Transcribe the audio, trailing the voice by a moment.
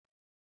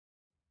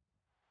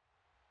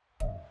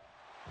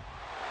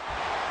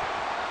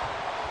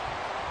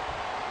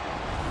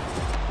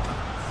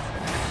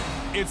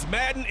It's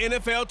Madden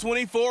NFL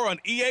 24 on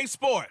EA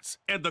Sports.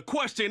 And the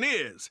question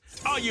is,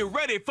 are you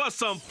ready for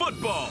some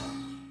football?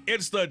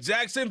 It's the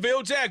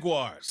Jacksonville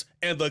Jaguars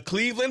and the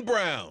Cleveland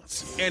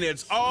Browns. And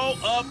it's all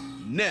up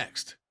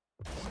next.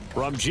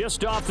 From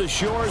just off the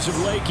shores of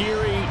Lake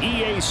Erie,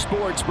 EA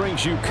Sports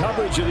brings you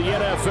coverage of the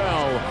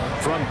NFL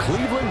from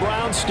Cleveland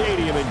Browns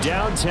Stadium in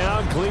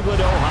downtown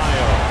Cleveland,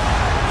 Ohio.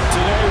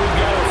 Today we've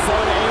got a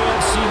fun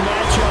AFC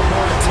matchup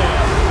on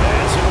tap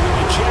as it'll be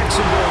the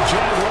Jacksonville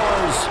Jaguars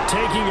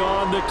taking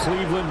on the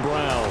Cleveland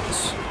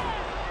Browns.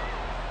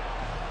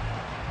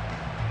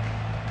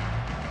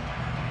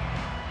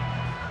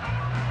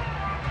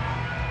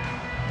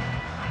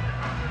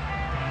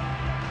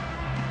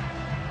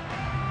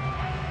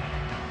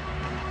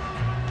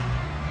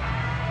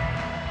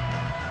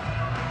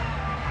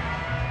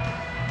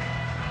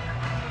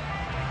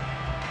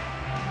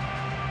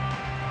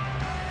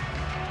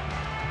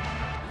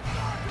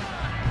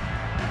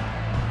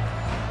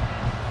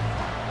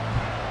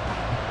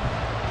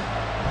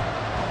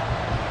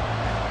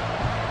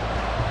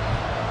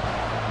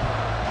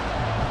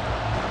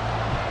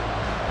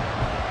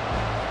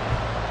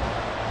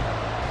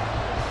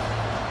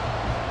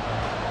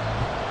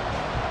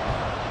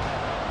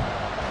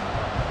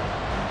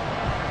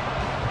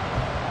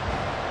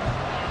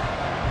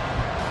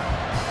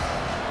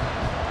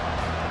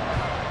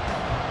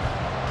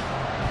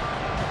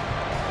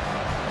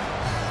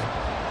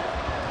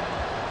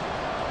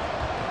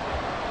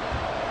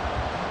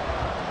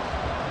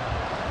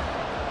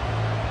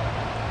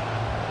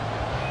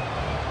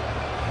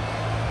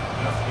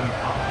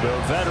 The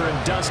veteran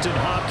Dustin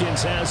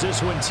Hopkins has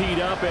this one teed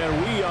up,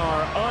 and we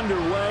are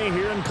underway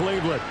here in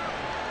Cleveland.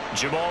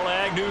 Jamal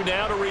Agnew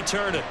now to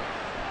return it.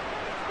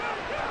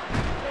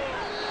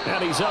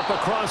 And he's up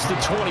across the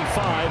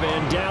 25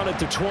 and down at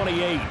the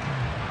 28.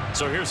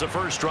 So here's the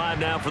first drive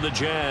now for the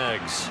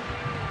Jags.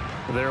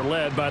 They're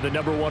led by the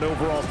 #1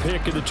 overall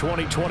pick in the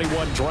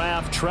 2021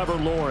 draft, Trevor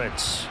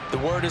Lawrence. The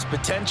word is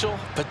potential,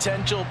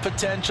 potential,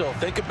 potential.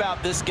 Think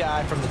about this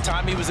guy from the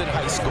time he was in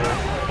high school,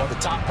 one of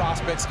the top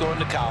prospects going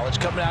to college,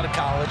 coming out of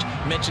college,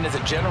 mentioned as a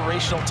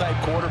generational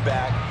type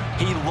quarterback.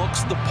 He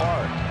looks the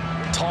part.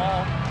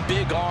 Tall,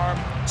 big arm,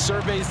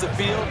 surveys the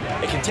field,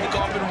 and can take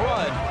off and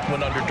run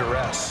when under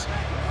duress.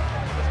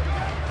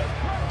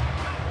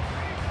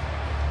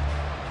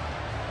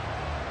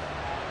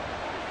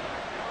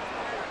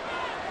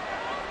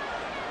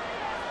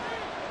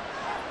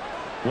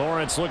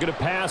 Lawrence looking to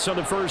pass on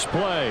the first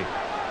play.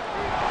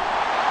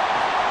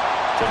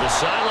 To the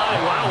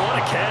sideline. Wow, what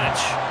a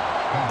catch.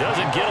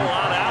 Doesn't get a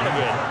lot out of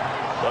it,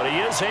 but he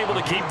is able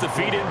to keep the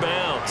feet in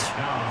bounds.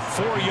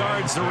 4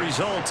 yards the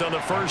result on the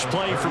first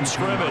play from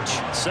scrimmage.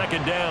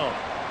 Second down.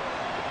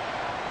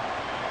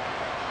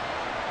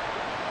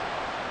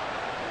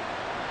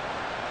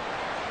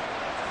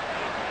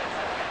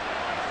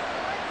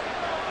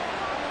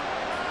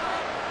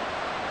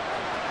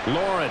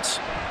 Lawrence.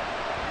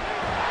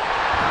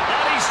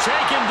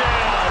 Taken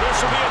down.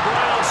 This will be a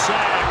Brown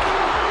sack.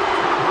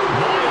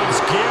 Myles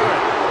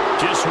Garrett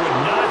just would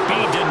not be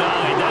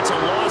denied. That's a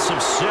loss of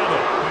 7.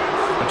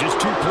 But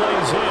just 2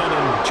 plays in,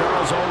 and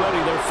Charles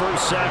already their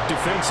first sack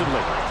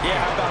defensively.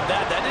 Yeah, how about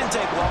that? That didn't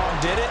take long,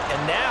 did it?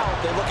 And now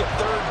they look at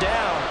third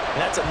down,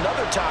 and that's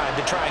another time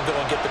to try and go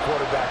and get the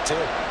quarterback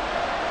too.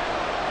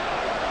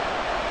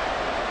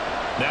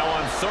 Now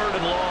on 3rd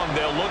and long,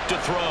 they'll look to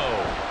throw.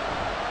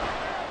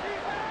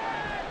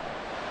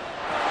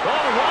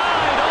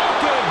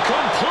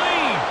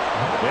 Complete.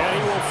 And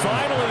he will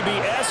finally be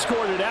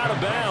escorted out of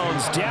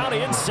bounds down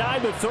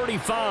inside the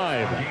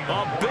 35.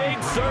 A big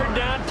third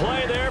down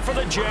play there for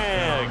the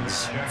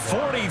Jags.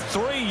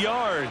 43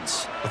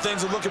 yards. Well,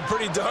 things are looking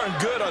pretty darn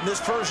good on this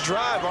first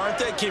drive, aren't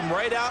they? Came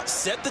right out,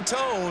 set the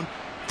tone,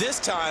 this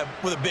time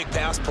with a big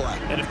pass play.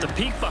 And if the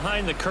peek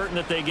behind the curtain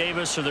that they gave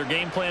us or their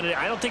game plan,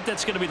 I don't think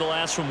that's going to be the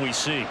last one we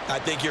see. I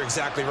think you're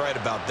exactly right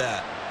about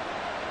that.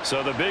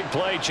 So the big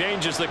play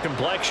changes the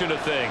complexion of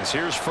things.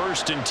 Here's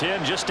 1st and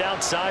 10 just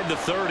outside the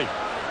 30.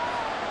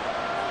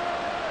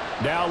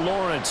 Now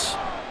Lawrence.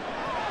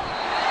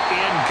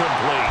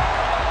 Incomplete.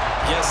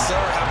 Yes, sir.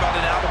 How about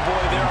an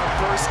attaboy there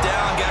on 1st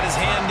down? Got his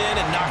hand in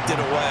and knocked it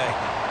away.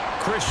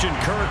 Christian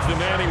Kirk, the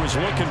man he was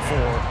looking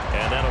for.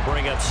 And that'll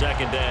bring up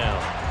 2nd down.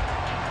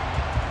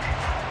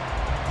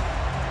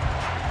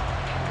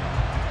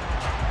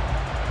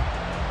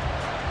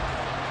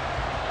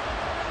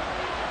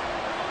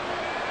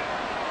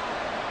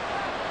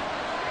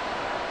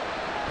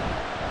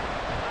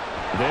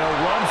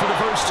 They'll run for the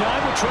first time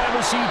with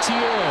Travis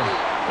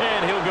Etienne.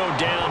 And he'll go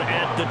down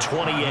at the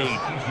 28.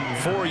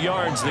 4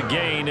 yards the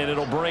gain, and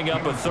it'll bring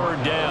up a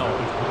 3rd down.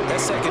 That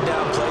 2nd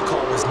down play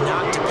call was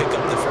not to pick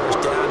up the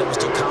 1st down. It was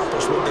to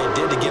accomplish what they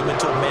did to get them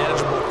into a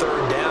manageable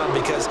 3rd down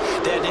because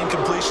they had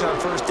incompletion on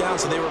 1st down,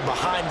 so they were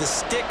behind the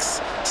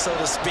sticks, so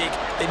to speak.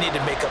 They needed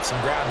to make up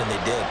some ground, and they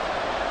did.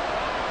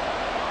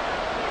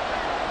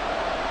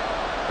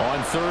 On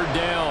 3rd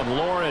down,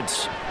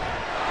 Lawrence.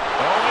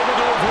 Able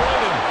to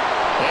avoid him.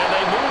 And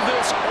they move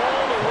this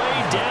all the way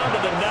down to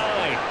the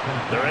 9.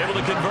 They're able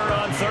to convert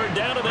on 3rd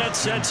down, and that's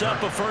sets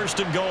up a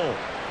 1st and goal.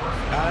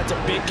 That's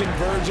a big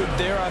conversion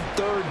there on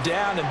 3rd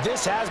down, and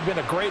this has been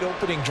a great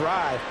opening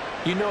drive.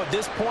 You know, at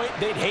this point,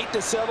 they'd hate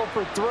to settle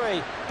for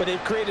 3, but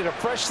they've created a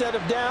fresh set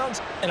of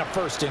downs and a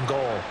 1st and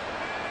goal.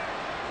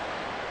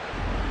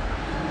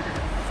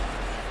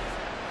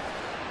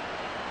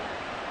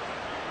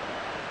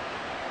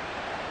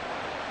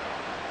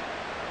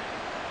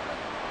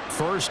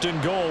 First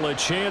and goal, a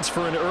chance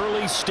for an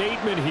early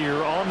statement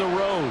here on the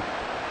road.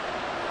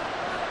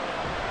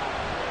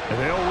 And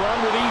they'll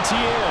run with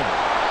Etienne.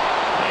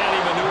 And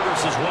he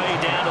maneuvers his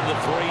way down to the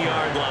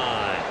 3-yard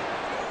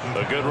line.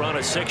 A good run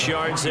of 6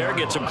 yards there.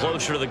 Gets him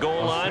closer to the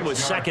goal line with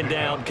 2nd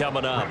down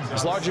coming up.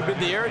 It's largely been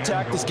the air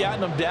attack that's gotten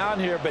them down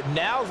here, but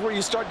now's where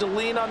you start to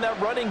lean on that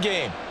running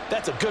game.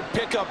 That's a good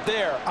pickup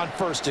there on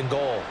 1st and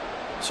goal.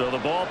 So the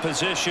ball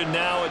position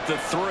now at the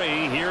 3.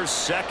 Here's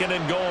 2nd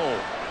and goal.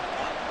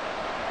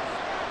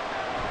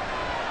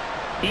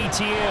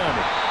 Etienne.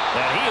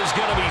 And he is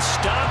going to be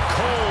stopped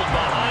cold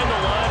behind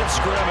the line of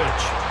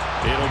scrimmage.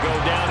 It'll go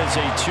down as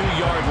a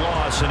 2-yard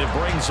loss, and it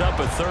brings up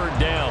a 3rd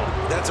down.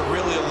 That's a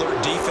really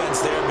alert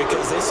defense there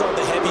because they saw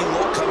the heavy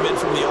look come in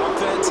from the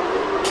offense,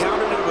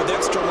 countered it with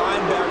extra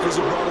linebackers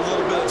who brought a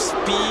little bit of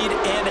speed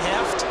and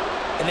heft,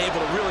 and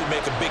able to really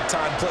make a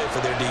big-time play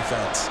for their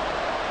defense.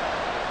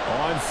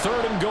 On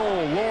 3rd and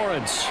goal,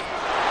 Lawrence.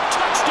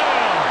 Touchdown!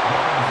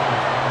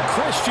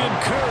 Christian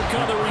Kirk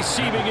on the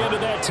receiving end of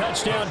that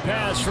touchdown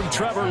pass from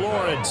Trevor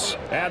Lawrence.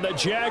 And the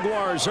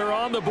Jaguars are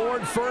on the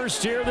board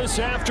first here this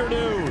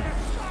afternoon.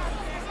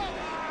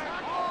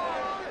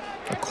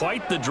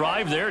 Quite the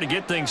drive there to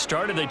get things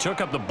started. They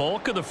took up the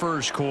bulk of the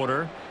 1st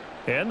quarter,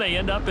 and they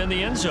end up in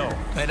the end zone.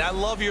 And I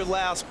love your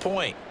last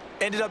point.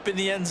 Ended up in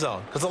the end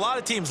zone. Because a lot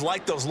of teams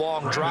like those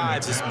long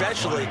drives,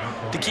 especially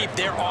to keep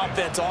their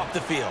offense off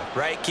the field,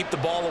 right? Keep the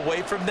ball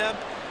away from them.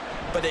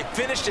 But they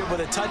finished it with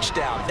a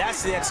touchdown.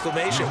 That's the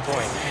exclamation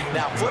point.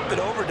 Now, flip it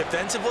over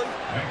defensively.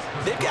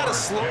 They've got to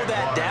slow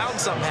that down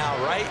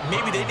somehow, right?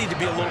 Maybe they need to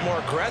be a little more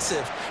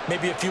aggressive.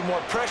 Maybe a few more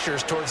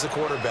pressures towards the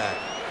quarterback.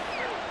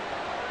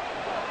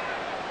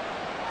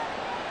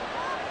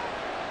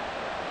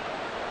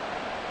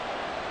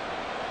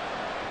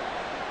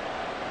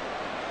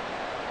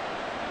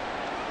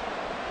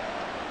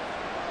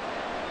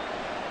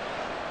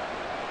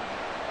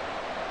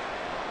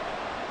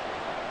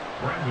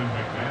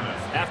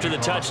 After the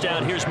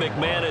touchdown, here's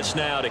McManus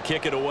now to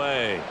kick it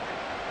away.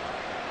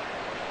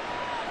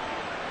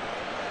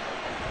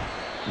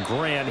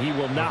 Grant, he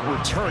will not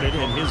return it,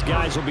 and his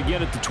guys will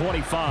begin at the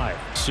 25.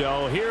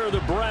 So here are the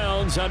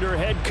Browns under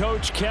head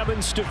coach Kevin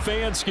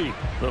Stefanski,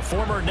 the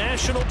former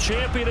national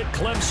champion at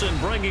Clemson,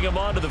 bringing him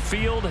onto the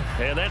field,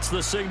 and that's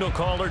the signal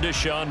caller,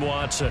 Deshaun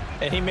Watson.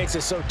 And he makes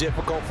it so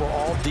difficult for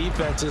all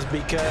defenses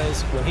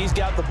because when he's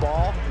got the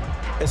ball,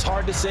 it's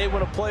hard to say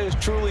when a play is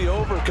truly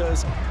over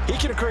because he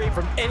can create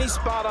from any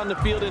spot on the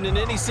field and in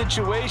any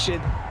situation,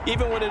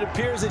 even when it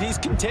appears that he's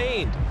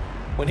contained.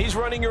 When he's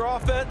running your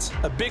offense,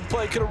 a big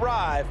play could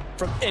arrive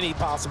from any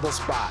possible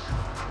spot.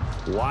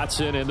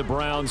 Watson and the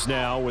Browns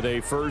now with a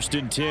 1st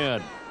and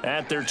 10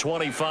 at their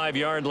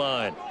 25-yard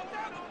line.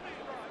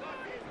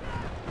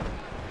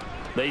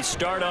 They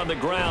start on the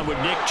ground with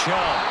Nick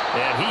Chubb,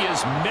 and he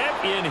is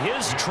met in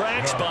his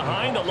tracks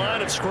behind the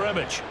line of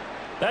scrimmage.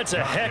 That's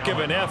a heck of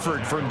an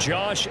effort from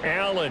Josh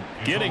Allen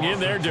getting in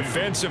there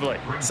defensively.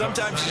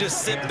 Sometimes you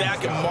just sit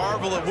back and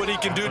marvel at what he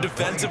can do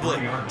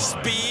defensively.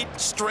 Speed,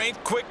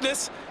 strength,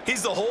 quickness,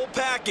 he's the whole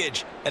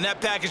package. And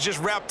that package just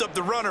wrapped up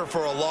the runner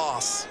for a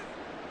loss.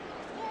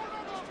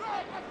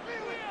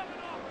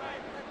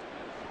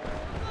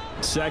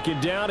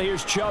 2nd down,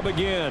 here's Chubb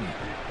again.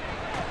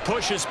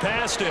 Pushes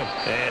past him,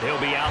 and he'll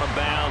be out of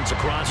bounds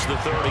across the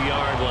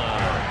 30-yard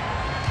line.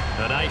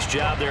 A nice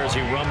job there as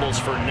he rumbles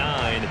for 9,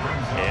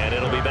 and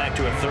it'll be back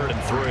to a 3rd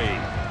and 3.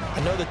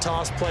 I know the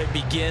toss play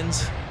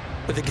begins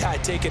with the guy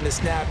taking the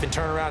snap and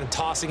turning around and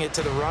tossing it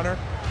to the runner,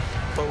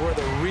 but where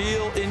the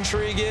real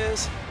intrigue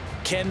is,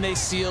 can they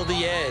seal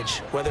the edge,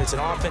 whether it's an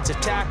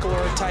offensive tackle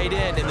or a tight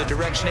end in the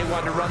direction they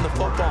want to run the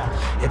football.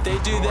 If they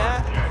do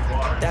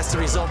that, that's the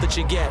result that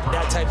you get,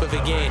 that type of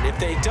a gain. If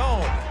they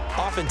don't,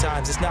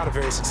 oftentimes it's not a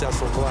very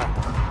successful play.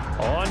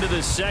 On to the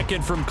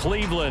 2nd from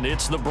Cleveland.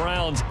 It's the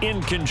Browns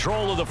in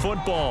control of the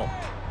football.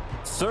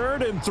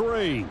 3rd and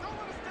 3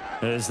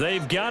 as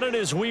they've got it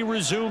as we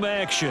resume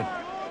action.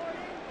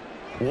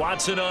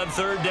 Watson on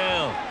 3rd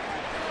down.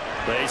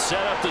 They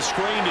set up the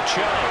screen to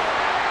Chubb.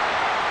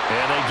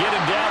 And they get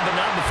him down, but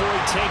not before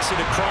he takes it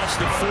across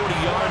the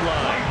 40-yard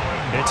line.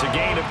 It's a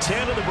gain of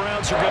 10, and the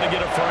Browns are going to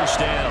get a 1st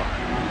down.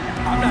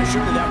 I'm not sure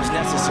that was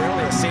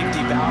necessarily a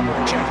safety valve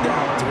or a check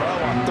down throw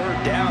on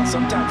 3rd down.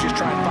 Sometimes just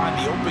try and find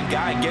the open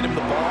guy and get him the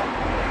ball.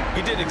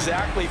 He did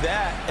exactly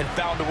that and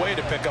found a way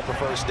to pick up a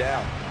 1st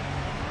down.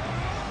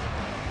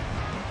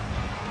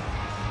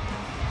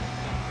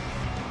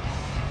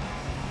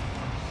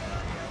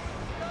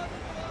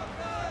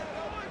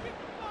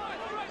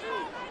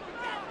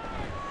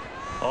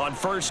 On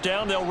 1st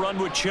down, they'll run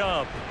with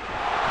Chubb.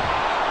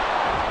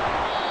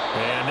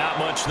 And not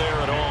much there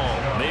at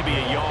all. Maybe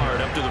a yard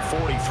up to the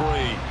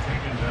 43.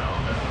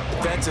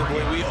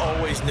 Defensively, we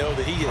always know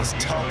that he is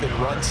tough in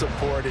run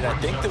support, and I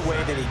think the way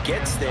that he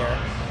gets there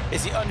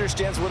is he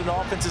understands what an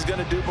offense is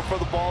going to do before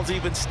the ball's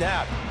even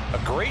snapped. A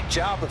great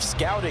job of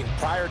scouting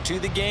prior to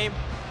the game,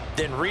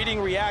 then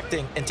reading,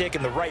 reacting, and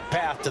taking the right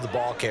path to the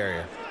ball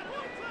carrier.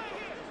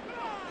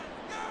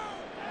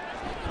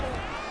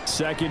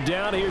 Second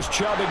down, here's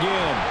Chubb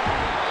again.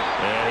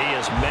 And he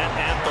is met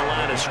at the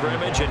line of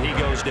scrimmage, and he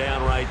goes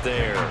down right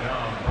there.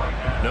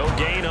 No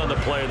gain on the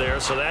play there,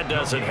 so that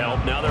doesn't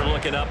help. Now they're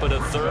looking up at a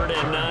 3rd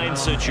and 9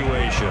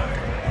 situation.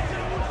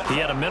 He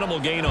had a minimal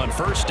gain on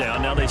first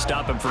down. Now they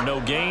stop him for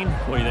no gain.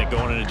 What do you think,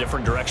 going in a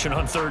different direction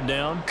on 3rd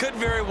down? Could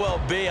very well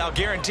be. I'll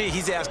guarantee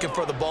he's asking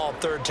for the ball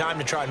 3rd time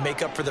to try and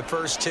make up for the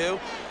first 2.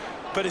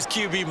 But his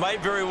QB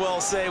might very well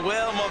say,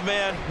 well, my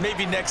man,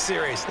 maybe next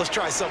series. Let's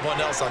try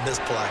someone else on this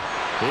play.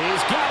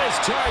 He's got his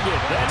target.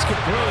 That's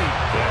complete.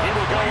 He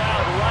will go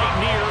out right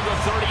near the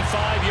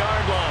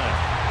 35-yard line.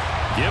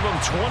 Give him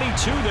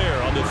 22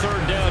 there on the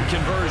 3rd down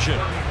conversion.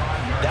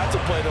 That's a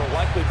play that will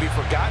likely be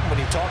forgotten when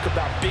you talk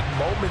about big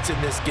moments in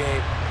this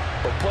game.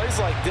 But plays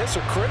like this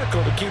are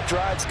critical to keep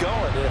drives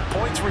going. And if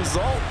points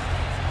result,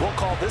 we'll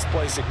call this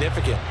play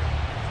significant.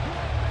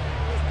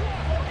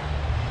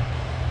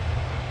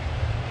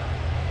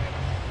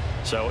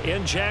 So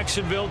in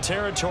Jacksonville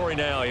territory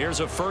now. Here's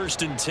a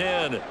 1st and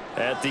 10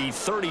 at the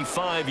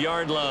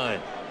 35-yard line.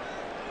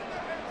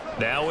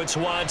 Now it's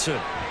Watson.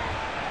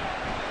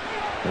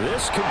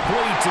 This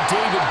complete to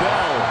David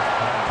Bell.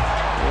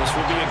 This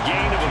will be a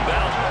gain of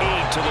about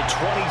 8 to the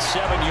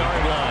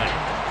 27-yard line.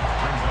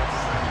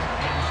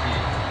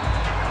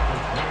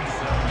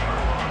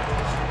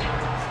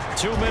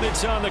 Two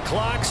minutes on the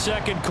clock,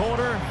 second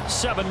quarter,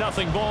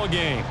 7-0 ball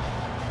game.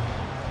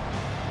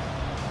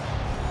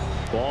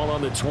 Ball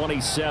on the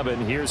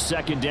 27. Here's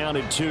 2nd down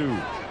and 2.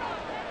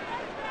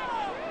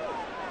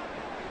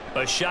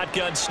 A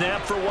shotgun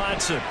snap for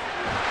Watson.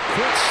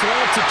 Quick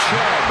slant to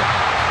Chubb.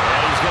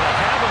 And he's going to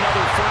have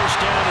another 1st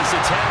down as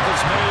the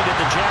tackle's made at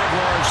the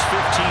Jaguars'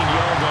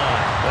 15-yard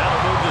line.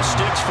 That'll move the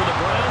sticks for the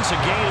Browns, a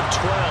gain of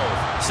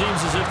 12. Seems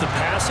as if the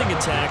passing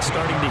attack's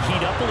starting to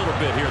heat up a little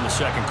bit here in the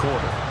second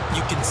quarter.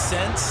 You can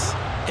sense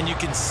and you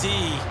can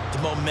see the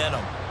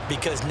momentum,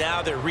 because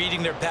now they're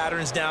reading their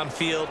patterns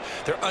downfield,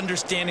 they're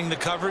understanding the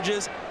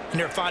coverages, and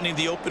they're finding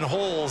the open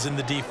holes in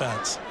the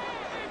defense.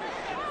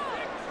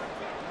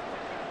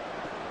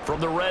 From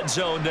the red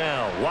zone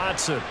now,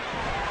 Watson.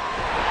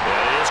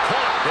 And he is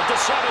caught at the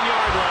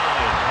 7-yard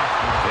line.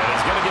 And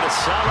he's going to get a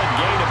solid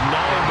gain of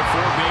 9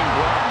 before being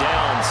brought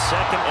down,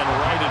 2nd and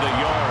right at a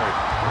yard.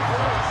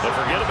 But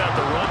forget about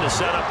the run to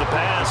set up the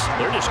pass.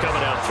 They're just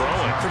coming out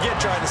throwing. Forget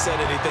trying to set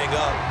anything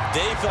up.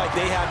 They feel like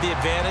they have the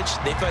advantage.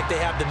 They feel like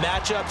they have the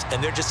matchups,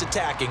 and they're just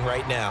attacking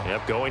right now.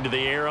 Yep, going to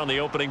the air on the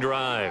opening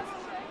drive.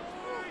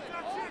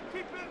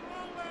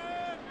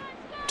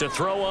 To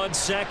throw on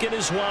 2nd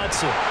is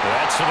Watson.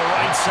 That's to the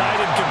right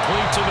side and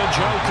complete to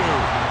Njoku.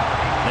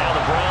 Now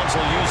the Browns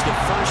will use the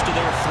first of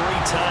their 3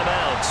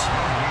 timeouts,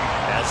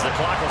 as the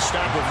clock will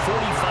stop with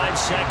 45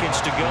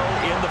 seconds to go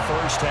in the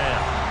first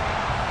half.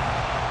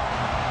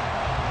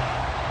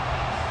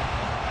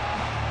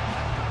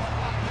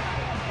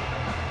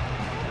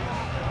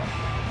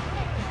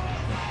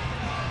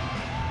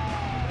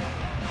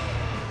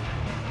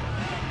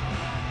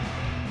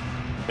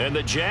 And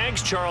the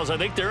Jags, Charles, I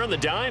think they're on the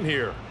dime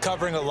here.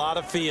 Covering a lot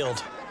of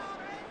field.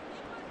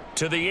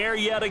 To the air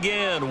yet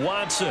again,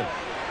 Watson.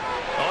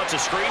 Oh, it's a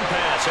screen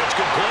pass. That's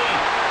complete.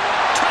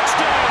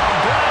 Touchdown,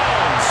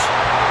 Browns.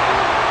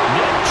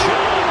 Nick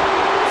Chubb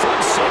from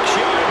 6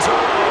 yards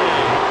away.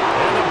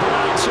 And the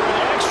Browns are an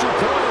extra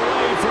point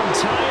away from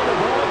tying the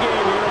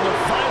ballgame here in the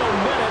final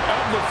minute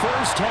of the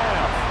first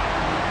half.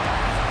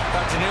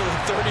 After nearly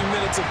 30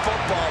 minutes of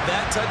football,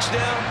 that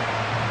touchdown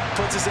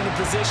puts us in a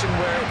position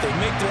where if they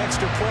make the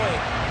extra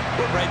point,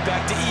 we're right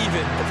back to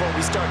even before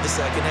we start the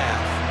second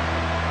half.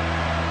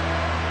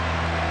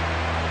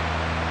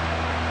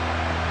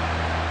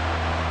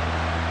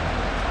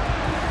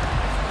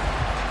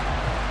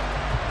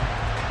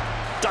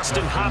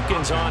 Dustin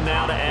Hopkins on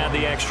now to add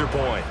the extra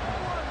point.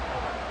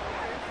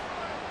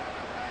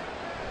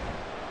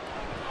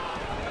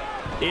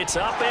 It's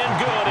up and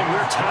good, and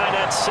we're tied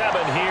at 7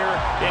 here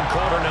in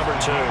quarter number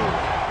 2.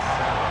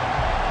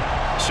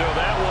 So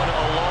that one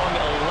a long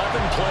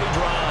 11-play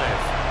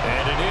drive,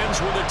 and it ends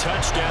with a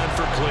touchdown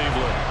for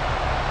Cleveland.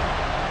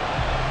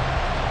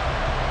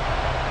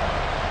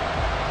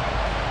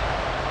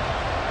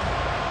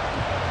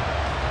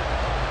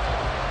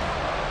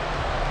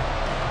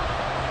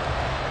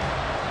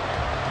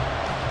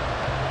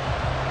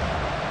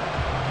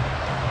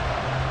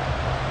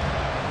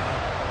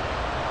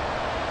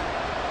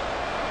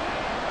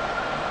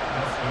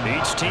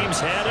 Each team's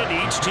had it.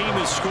 Each team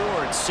has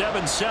scored.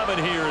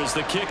 7-7 here as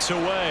the kick's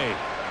away.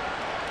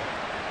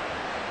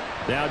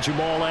 Now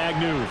Jamal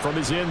Agnew from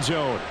his end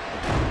zone.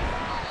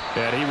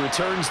 And he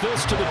returns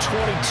this to the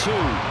 22.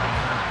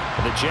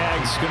 And the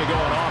Jags going to go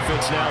on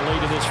offense now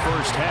late in this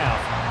first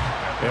half.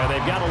 And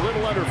they've got a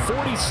little under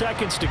 40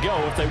 seconds to go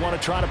if they want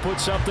to try to put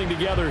something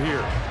together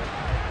here.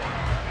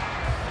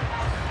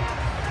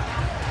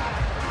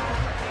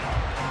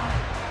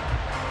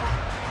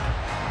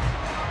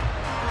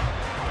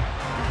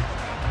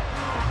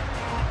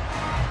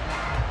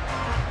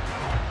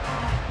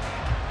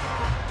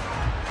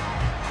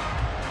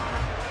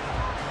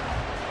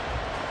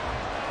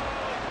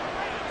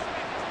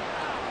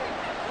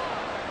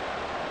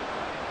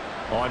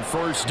 On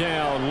first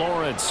down,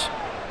 Lawrence.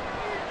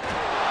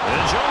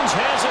 And Jones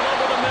has it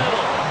over the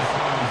middle.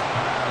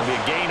 It'll be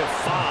a gain of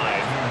 5,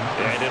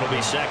 and it'll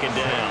be second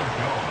down.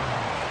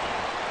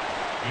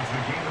 It's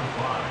a gain of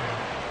 5.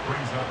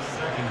 Brings up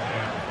second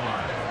and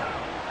 5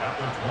 at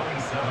the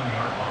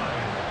 27-yard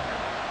line.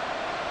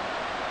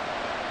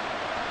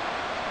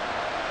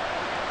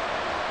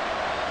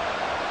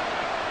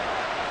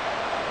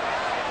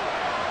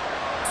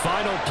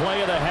 Final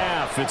play of the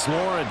half. It's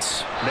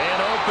Lawrence.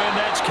 Man open.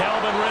 That's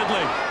Calvin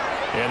Ridley.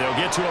 And they'll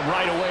get to him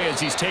right away as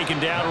he's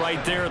taken down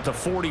right there at the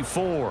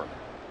 44.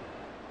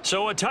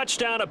 So a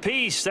touchdown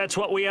apiece. That's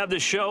what we have to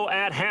show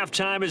at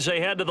halftime as they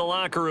head to the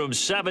locker room.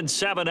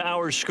 7-7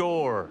 our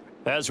score.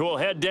 As we'll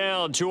head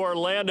down to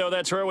Orlando,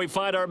 that's where we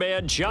find our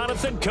man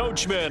Jonathan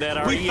Coachman at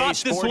our EA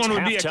Sports halftime report. We thought this one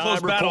would be a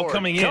close battle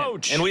coming in,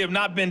 Coach. and we have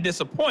not been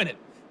disappointed.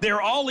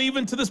 They're all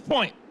even to this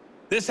point.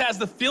 This has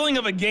the feeling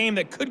of a game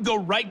that could go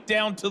right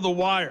down to the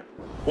wire.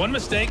 One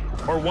mistake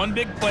or one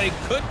big play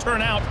could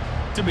turn out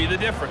to be the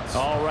difference.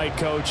 All right,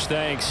 Coach,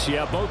 thanks.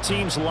 Yeah, both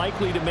teams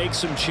likely to make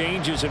some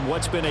changes in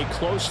what's been a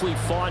closely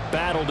fought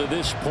battle to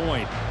this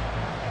point.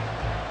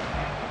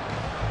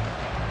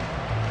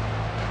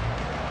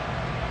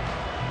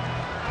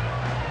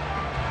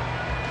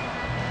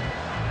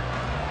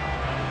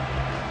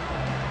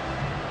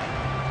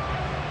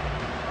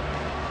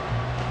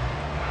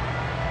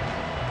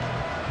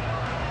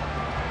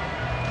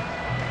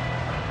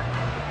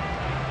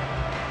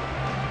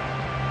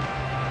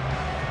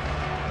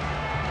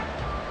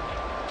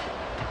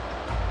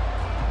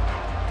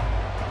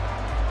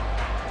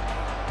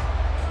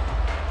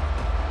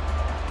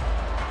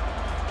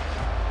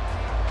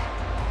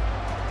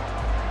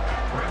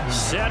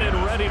 Set and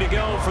ready to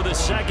go for the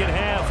second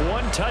half.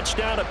 One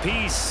touchdown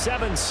apiece,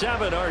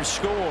 7-7 our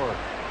score.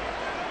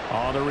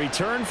 On the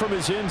return from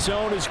his end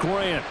zone is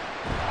Grant.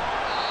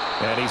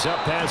 And he's up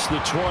past the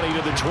 20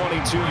 to the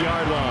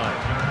 22-yard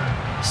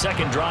line.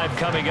 Second drive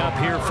coming up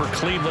here for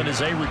Cleveland as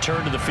they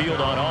return to the field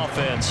on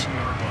offense.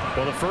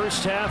 Well, the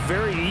first half,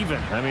 very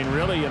even. I mean,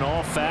 really, in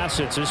all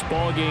facets. This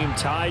ball game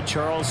tied,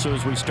 Charles, so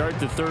as we start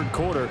the third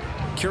quarter,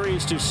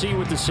 curious to see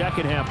what the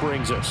second half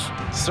brings us.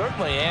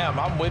 Certainly am.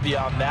 I'm with you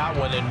on that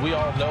one, and we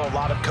all know a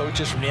lot of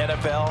coaches from the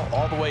NFL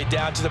all the way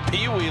down to the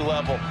Pee-wee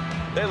level.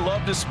 They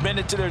love to spin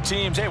it to their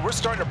teams. Hey, we're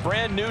starting a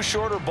brand new,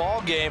 shorter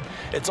ball game.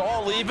 It's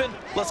all even.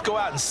 Let's go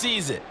out and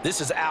seize it. This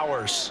is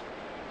ours.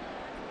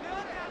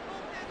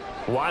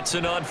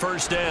 Watson on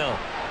first down.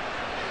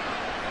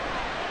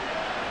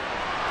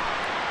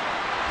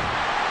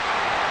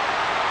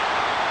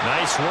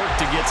 Nice work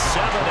to get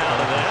 7 out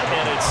of that,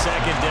 and it's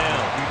second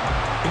down.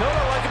 You know what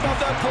I like about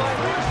that play?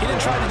 He didn't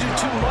try to do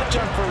too much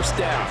on first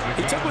down.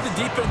 He took what the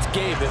defense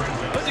gave him,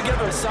 put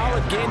together a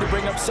solid game to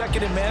bring up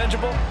second and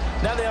manageable.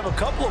 Now they have a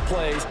couple of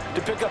plays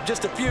to pick up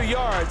just a few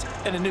yards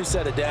and a new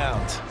set of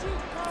downs.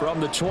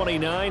 From the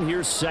 29,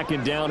 here's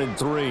second down and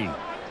 3.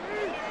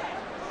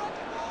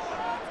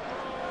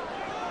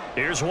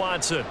 Here's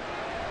Watson.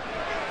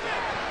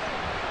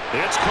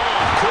 It's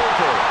caught.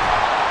 Cooper.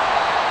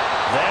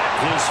 That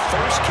his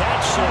first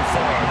catch so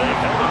far.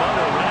 They've held him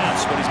under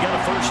wraps, but he's got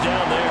a first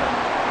down there.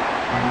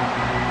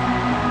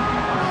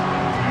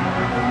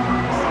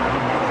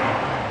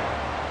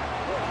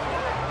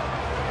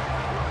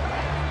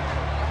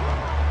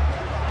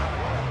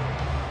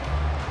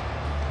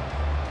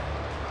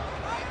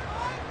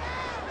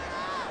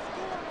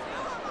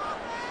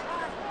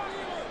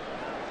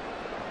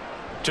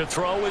 To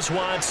throw is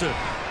Watson.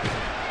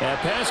 And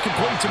pass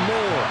complete to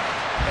Moore.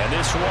 And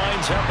this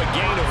winds up a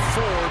gain of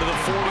 4 to the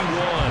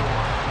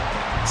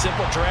 41.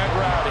 Simple drag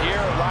route here,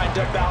 lined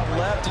up out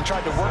left and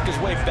tried to work his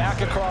way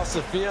back across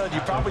the field. You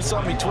probably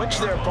saw me twitch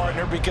there,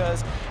 partner,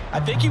 because I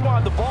think he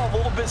wanted the ball a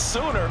little bit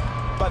sooner.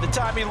 By the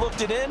time he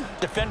looked it in,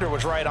 defender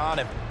was right on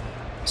him.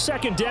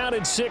 Second down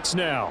and 6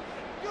 now.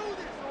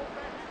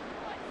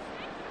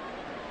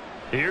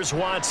 Here's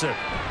Watson.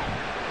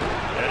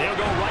 And he'll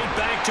go right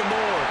back to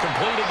Moore.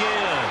 Complete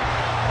again.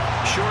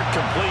 Short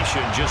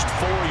completion, just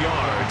 4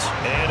 yards.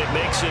 And it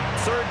makes it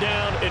third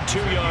down and 2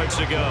 yards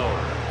to go.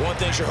 One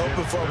thing you're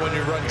hoping for when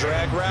you run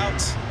drag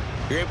routes,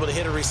 you're able to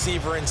hit a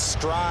receiver in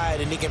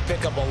stride, and he can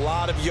pick up a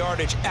lot of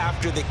yardage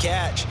after the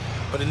catch.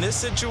 But in this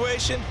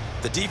situation,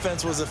 the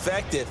defense was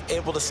effective,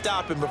 able to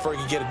stop him before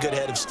he could get a good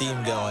head of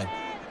steam going.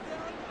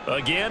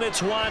 Again,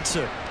 it's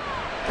Watson.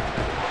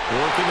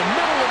 Working the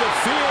middle of the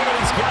field, and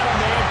he's got a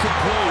man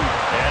complete.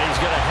 And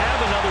he's going to have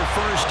another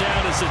first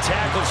down as the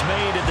tackle's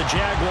made at the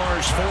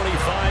Jaguars'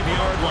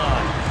 45-yard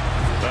line.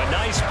 A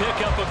nice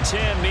pickup of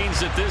 10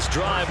 means that this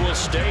drive will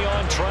stay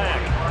on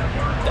track.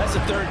 That's the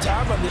third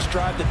time on this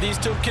drive that these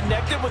two have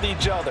connected with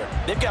each other.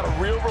 They've got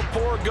a real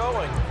rapport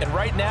going. And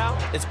right now,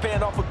 it's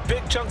paying off with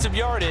big chunks of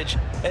yardage,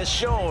 as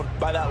shown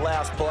by that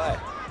last play.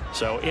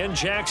 So in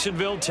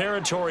Jacksonville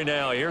territory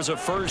now, here's a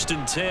 1st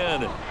and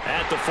 10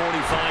 at the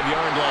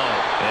 45-yard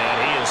line. And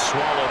he is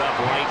swallowed up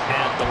right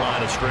at the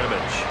line of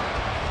scrimmage.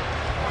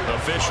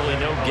 Officially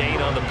no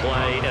gain on the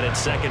play, and it's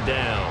second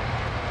down.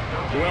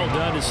 Well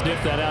done to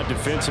sniff that out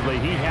defensively.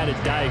 He had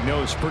it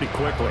diagnosed pretty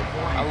quickly.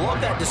 I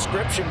love that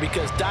description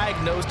because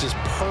diagnosed is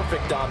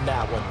perfect on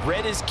that one.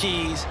 Read his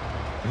keys,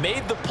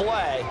 made the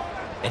play,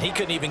 and he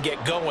couldn't even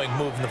get going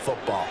moving the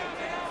football.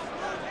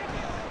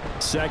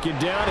 Second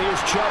down,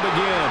 here's Chubb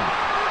again.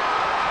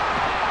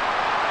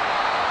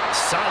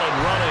 Solid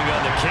running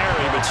on the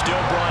carry, but still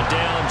brought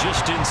down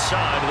just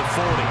inside of the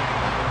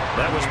 40.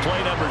 That was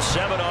play number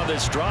 7 on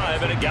this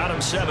drive, and it got him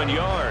 7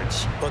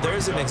 yards. Well,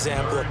 there's an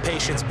example of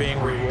patience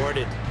being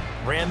rewarded.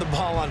 Ran the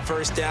ball on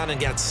first down and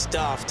got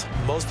stuffed.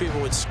 Most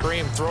people would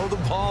scream, throw the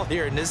ball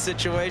here. In this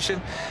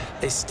situation,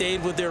 they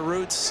stayed with their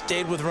roots,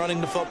 stayed with running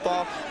the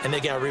football, and they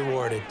got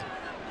rewarded.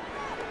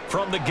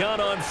 From the gun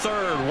on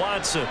third,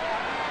 Watson.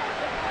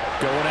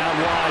 Going out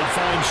wide,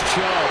 finds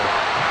Chubb.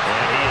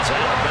 And he is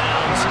out of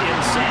bounds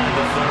inside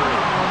the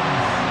 30.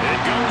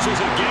 It goes as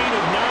a gain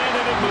of 9,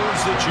 and it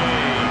moves the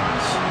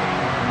chains.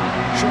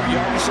 Short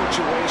yardage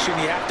situation,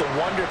 you have to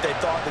wonder if they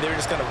thought that they were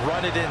just going to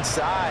run it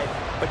inside.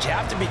 But you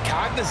have to be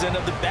cognizant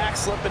of the back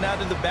slipping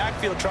out of the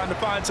backfield trying to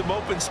find some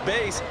open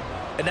space.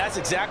 And that's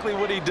exactly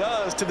what he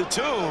does to the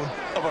tune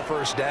of a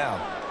first down.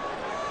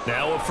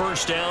 Now a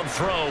first down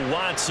throw,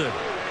 Watson.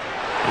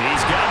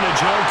 He's got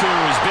Njoku,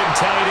 his big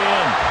tight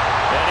end.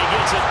 And he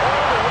gets it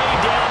all the way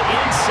down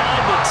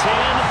inside the 10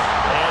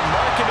 and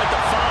mark him at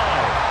the 5.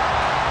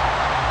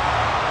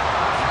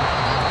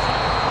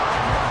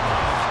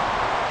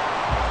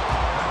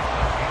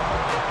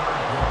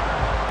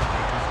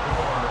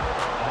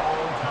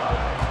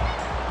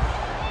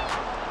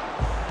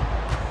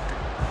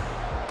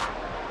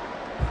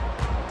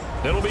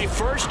 It'll be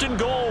first and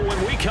goal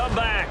when we come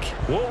back.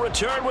 We'll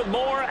return with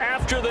more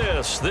after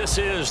this. This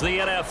is the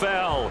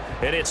NFL,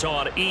 and it's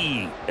on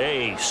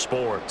EA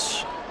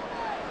Sports.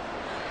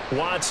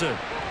 Watson.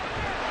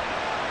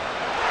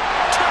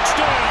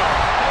 Touchdown!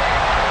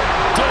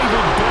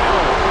 David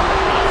Bell.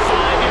 A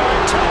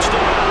 5-yard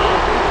touchdown.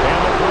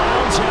 And the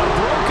Browns have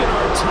broken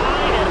our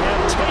tie and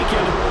have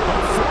taken a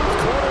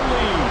fourth-quarter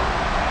lead.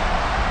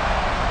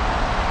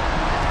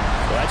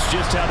 That's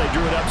just how they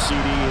drew it up,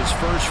 CD. His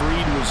first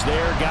read was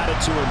there, got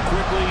it to him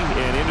quickly,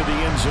 and into the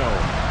end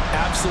zone.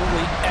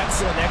 Absolutely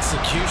excellent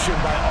execution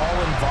by all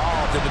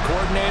involved. And the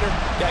coordinator,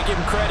 got to give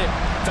him credit,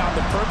 found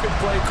the perfect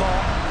play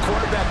call.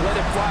 Quarterback let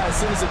it fly as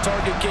soon as the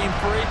target came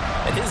free,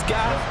 and his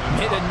guy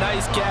made a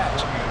nice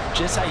catch.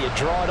 Just how you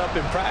draw it up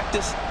in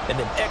practice and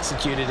then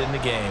execute it in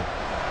the game.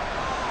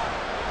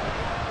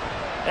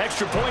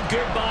 Extra point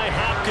good by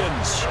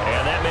Hopkins,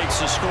 and that makes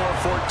the score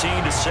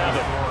 14-7.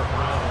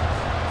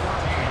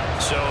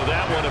 So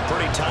that one a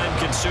pretty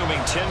time-consuming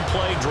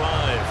 10-play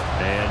drive.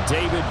 And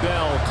David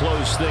Bell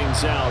closed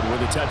things out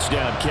with a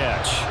touchdown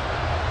catch.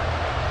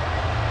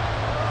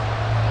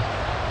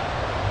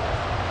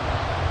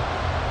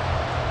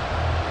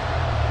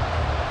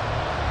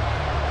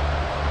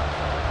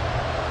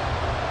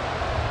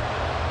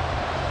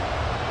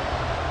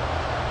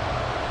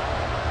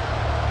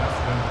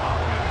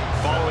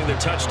 Following the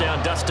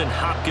touchdown, Dustin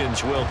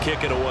Hopkins will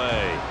kick it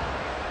away.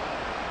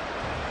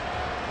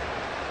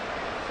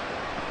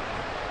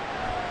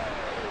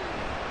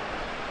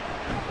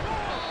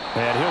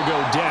 And he'll go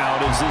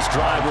down as this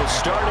drive will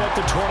start at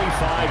the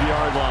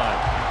 25-yard line.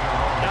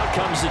 Out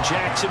comes the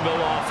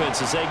Jacksonville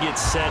offense as they get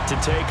set to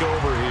take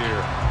over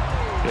here.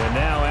 And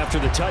now, after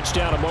the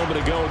touchdown a moment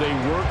ago, they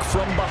work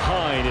from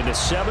behind in a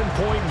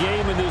 7-point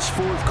game in this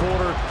fourth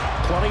quarter.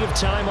 Plenty of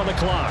time on the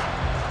clock.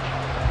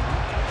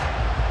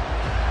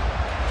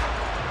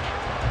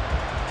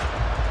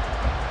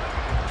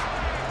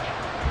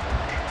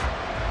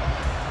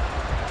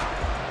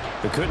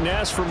 They couldn't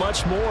ask for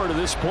much more to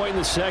this point in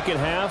the second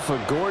half. A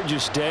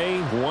gorgeous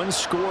day,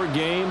 one-score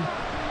game.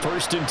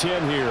 First and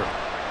 10 here.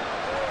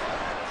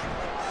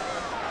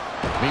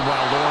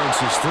 Meanwhile,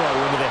 Lawrence's throw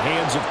into the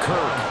hands of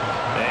Kirk.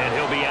 And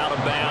he'll be out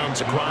of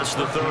bounds across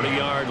the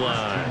 30-yard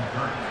line.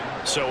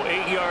 So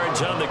 8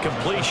 yards on the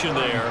completion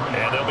there,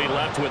 and they'll be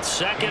left with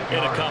second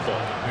and a couple.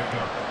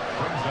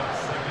 Brings up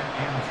second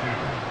and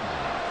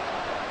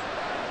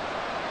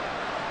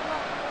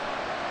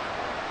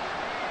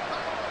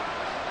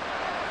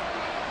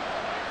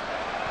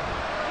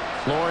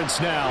 2. Lawrence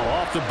now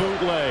off the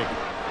bootleg.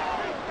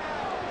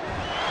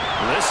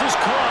 This is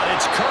caught.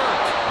 It's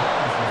Kirk.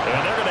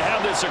 And they're going to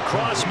have this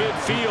across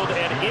midfield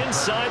and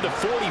inside the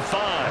 45.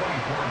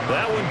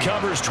 That one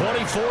covers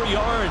 24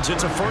 yards.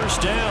 It's a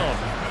first down.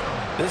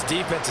 This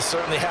defense has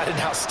certainly had an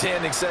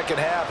outstanding second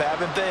half,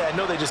 haven't they? I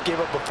know they just gave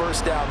up a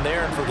first down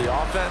there, and for the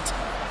offense,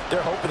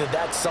 they're hoping that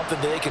that's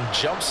something that they can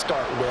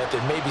jumpstart with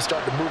and maybe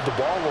start to move the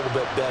ball a little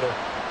bit better.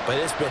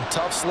 But it's been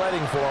tough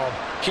sledding for them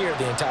here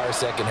the entire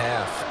second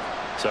half.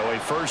 So a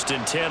first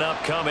and 10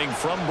 upcoming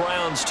from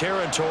Browns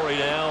territory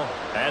now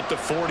at the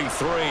 43.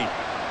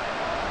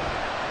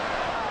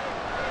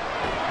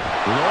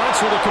 Lawrence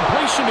with a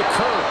completion to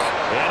Kirk.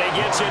 And he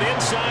gets it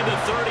inside the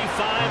 35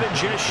 and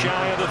just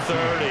shy of the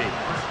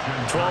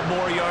 30. 12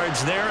 more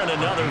yards there and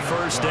another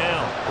first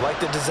down. I like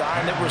the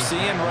design that we're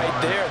seeing right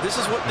there. This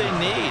is what they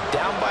need.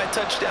 Down by a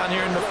touchdown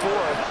here in the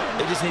fourth.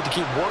 They just need to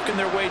keep working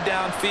their way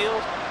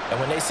downfield. And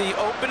when they see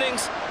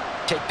openings,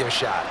 take their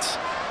shots.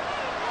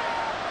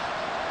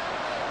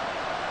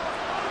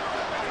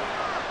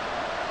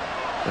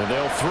 And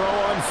they'll throw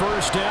on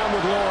first down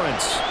with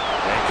Lawrence.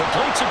 And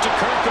completes it to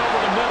Kirk over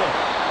the middle.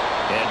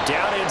 And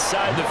down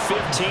inside the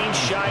 15,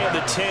 shy of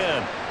the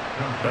 10.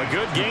 A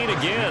good gain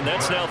again.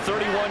 That's now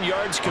 31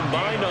 yards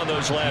combined on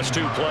those last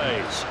two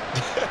plays.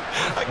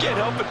 I can't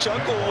help but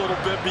chuckle a little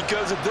bit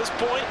because at this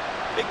point,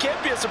 it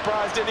can't be a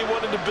surprise to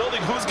anyone in the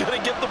building who's going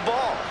to get the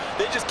ball.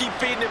 They just keep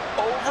feeding him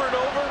over and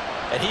over,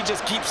 and he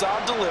just keeps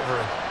on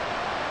delivering.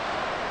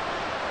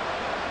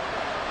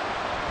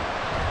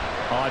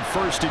 On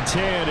first and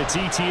 10, it's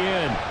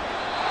Etienne.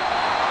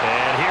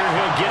 And here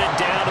he'll get it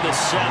down to the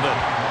 7.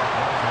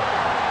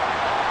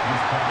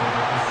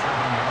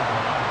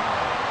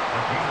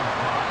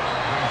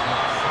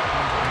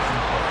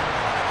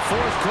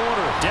 Fourth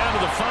quarter, down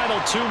to the final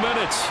 2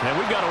 minutes, and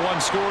we've got a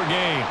one-score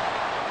game.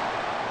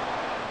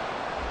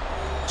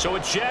 So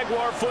it's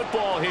Jaguar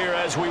football here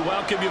as we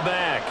welcome you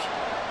back.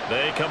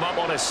 They come up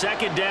on a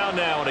second down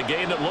now in a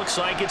game that looks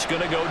like it's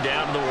going to go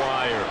down to the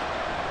wire.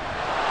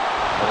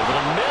 Over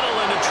the middle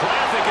into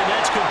traffic, and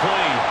that's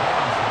complete.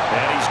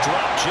 And he's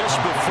dropped just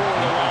before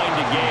the line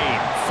to gain.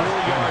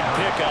 4-yard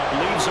pickup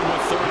leaves him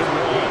with 3rd and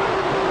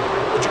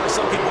 1. Which are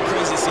some people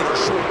crazy to see their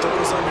short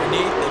throws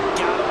underneath.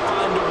 They've got to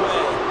find a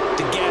way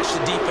to gash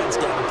the defense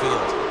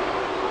downfield.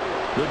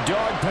 The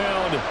dog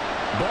pound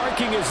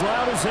barking as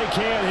loud as they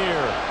can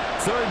here.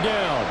 3rd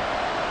down.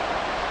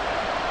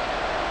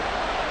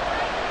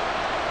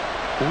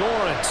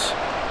 Lawrence.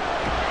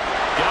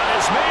 Got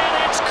his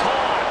man. It's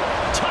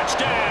caught.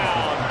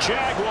 Touchdown,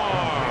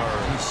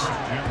 Jaguars.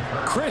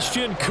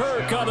 Christian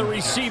Kirk on the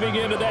receiving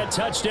end of that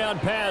touchdown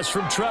pass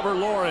from Trevor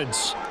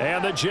Lawrence.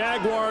 And the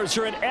Jaguars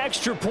are an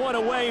extra point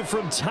away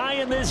from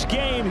tying this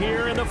game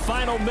here in the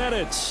final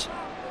minutes.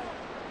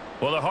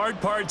 Well, the hard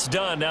part's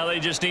done. Now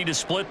they just need to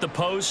split the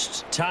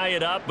posts, tie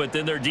it up, but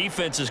then their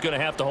defense is going to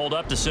have to hold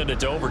up to send it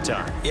to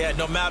overtime. Yeah,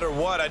 no matter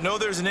what. I know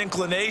there's an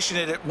inclination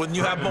in it when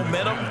you have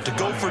momentum to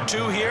go for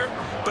 2 here,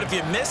 but if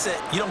you miss it,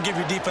 you don't give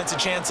your defense a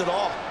chance at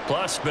all.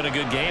 Plus, been a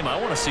good game. I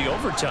want to see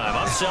overtime.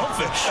 I'm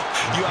selfish.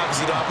 You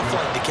obviously don't have a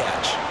flight to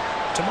catch.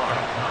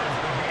 Tomorrow.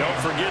 Don't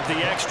forget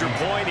the extra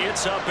point.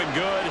 It's up and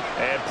good.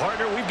 And,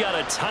 partner, we've got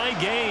a tie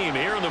game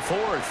here in the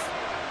 4th.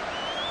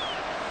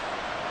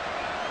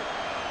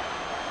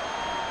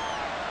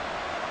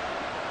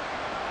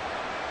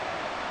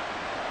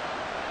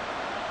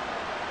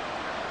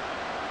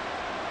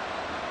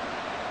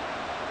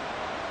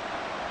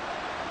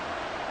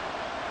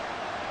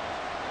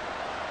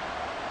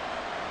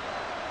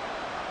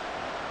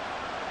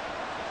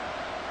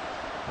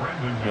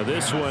 Now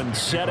this one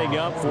setting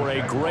up for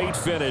a great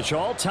finish.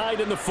 All tied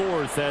in the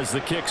 4th as the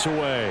kick's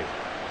away.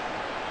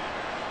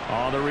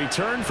 On the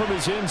return from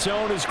his end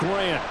zone is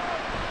Grant.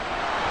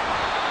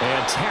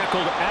 And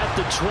tackled at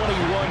the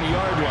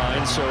 21-yard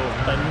line, so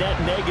a net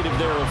negative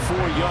there of 4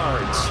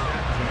 yards.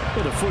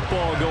 With the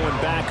football going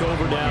back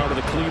over now to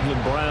the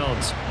Cleveland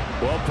Browns.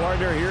 Well,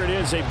 partner, here it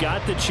is. They've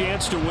got the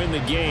chance to win the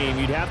game.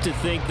 You'd have to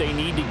think they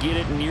need to get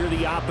it near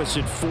the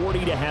opposite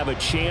 40 to have a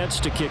chance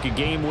to kick a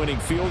game-winning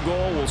field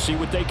goal. We'll see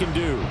what they can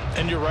do.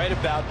 And you're right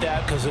about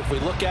that, because if we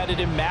look at it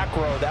in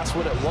macro, that's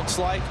what it looks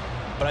like.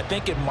 But I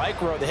think in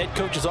micro, the head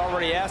coach has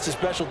already asked the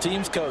special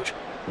teams coach,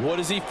 what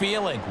is he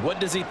feeling? What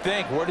does he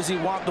think? Where does he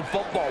want the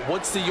football?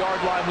 What's the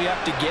yard line we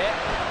have to get?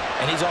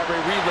 And he's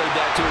already relayed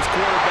that to his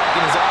quarterback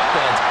and his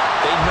offense.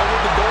 They know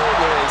what the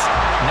goal is.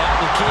 Now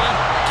the key,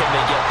 can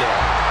they get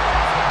there?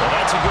 Well,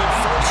 that's a good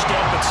first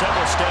step, but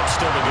several steps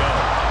still to go.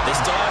 They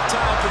still have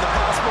time for the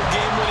possible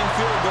game-winning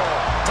field goal.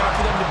 Time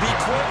for them to be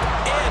quick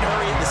and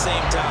hurry at the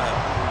same time.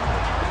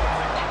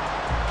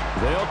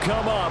 They'll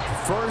come up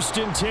 1st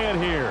and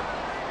 10 here.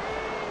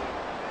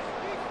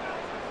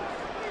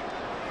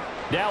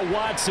 Now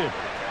Watson.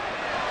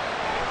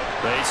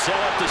 They set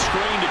up the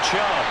screen to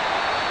Chubb.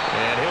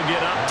 And he'll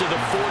get up to the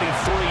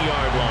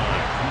 43-yard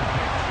line.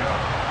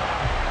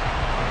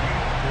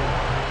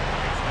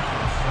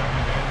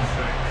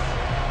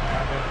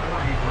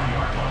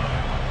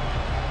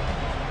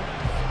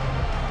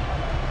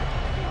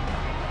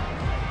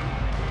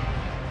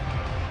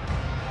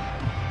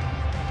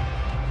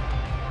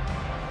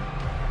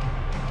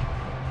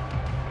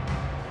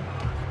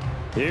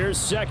 Here's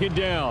 2nd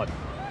down.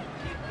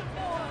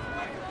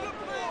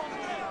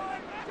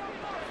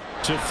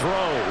 To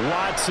throw,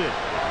 Watson.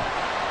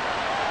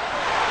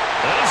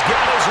 And he's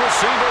got his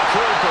receiver,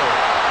 Cooper.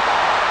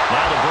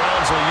 Now the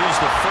Browns will use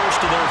the first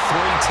of their 3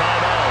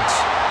 timeouts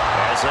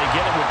as they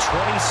get it with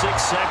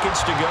 26 seconds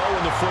to go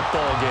in the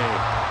football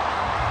game.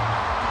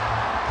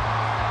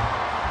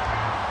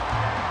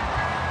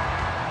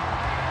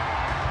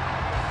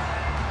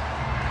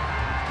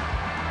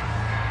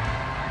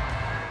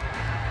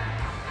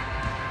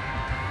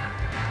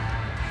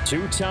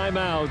 Two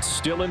timeouts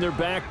still in their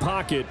back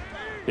pocket.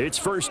 It's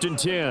 1st and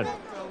 10.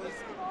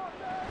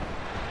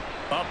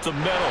 Up the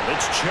middle,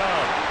 it's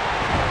Chubb.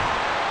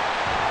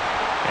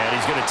 And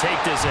he's going to take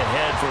this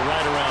ahead for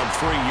right around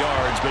 3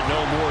 yards, but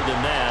no more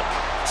than that.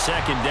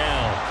 2nd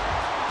down.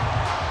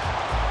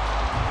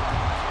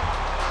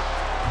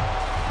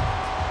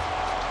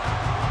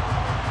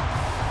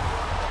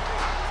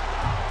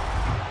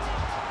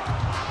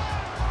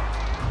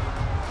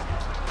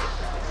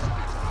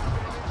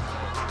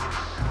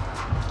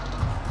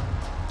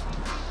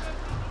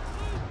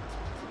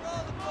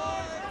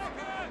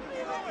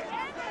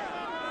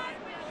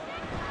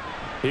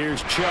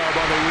 Here's Chubb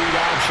on the read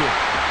option.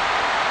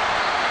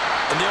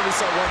 And there we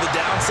saw one of the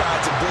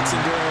downsides of blitzing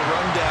during a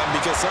rundown,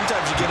 because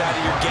sometimes you get out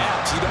of your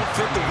gaps. You don't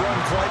fit the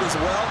run quite as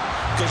well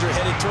because you're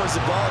headed towards the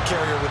ball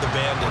carrier with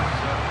abandon.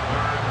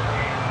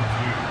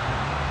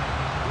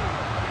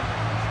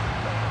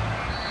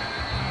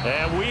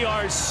 And we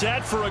are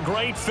set for a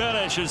great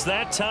finish as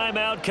that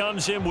timeout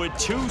comes in with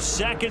 2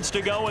 seconds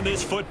to go in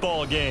this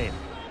football game.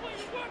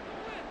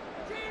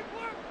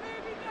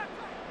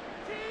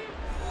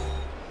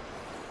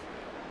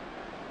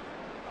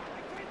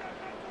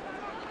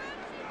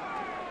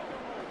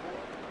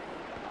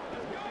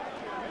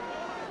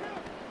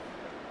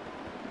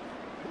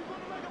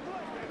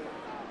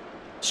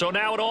 So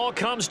now it all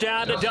comes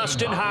down to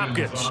Dustin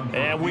Hopkins,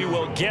 and we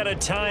will get a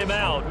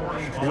timeout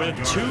with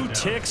 2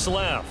 ticks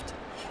left.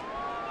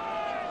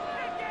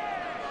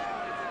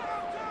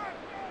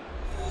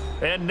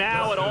 And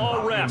now it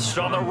all rests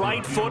on the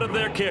right foot of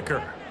their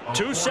kicker.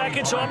 2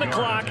 seconds on the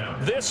clock,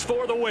 this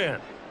for the win.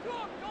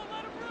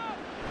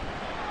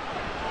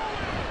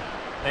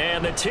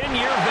 And the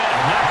 10-year vet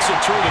knocks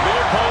it through the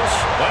goalpost,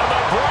 and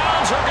the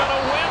Browns are going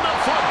to win the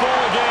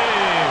football game.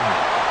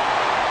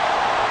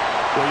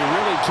 Well, you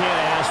really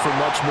can't ask for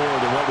much more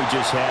than what we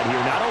just had here.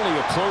 Not only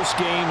a close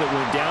game that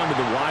went down to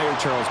the wire,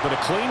 Charles, but a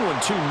clean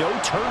one, too. No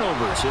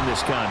turnovers in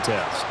this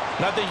contest.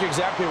 And I think you're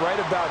exactly right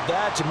about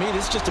that. To me,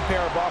 this is just a pair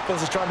of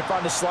offenses trying to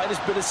find the slightest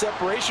bit of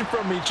separation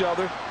from each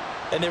other.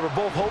 And they were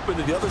both hoping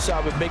that the other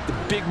side would make the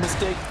big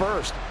mistake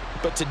first.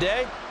 But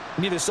today,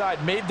 neither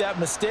side made that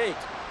mistake.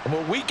 And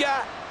what we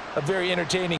got, a very entertaining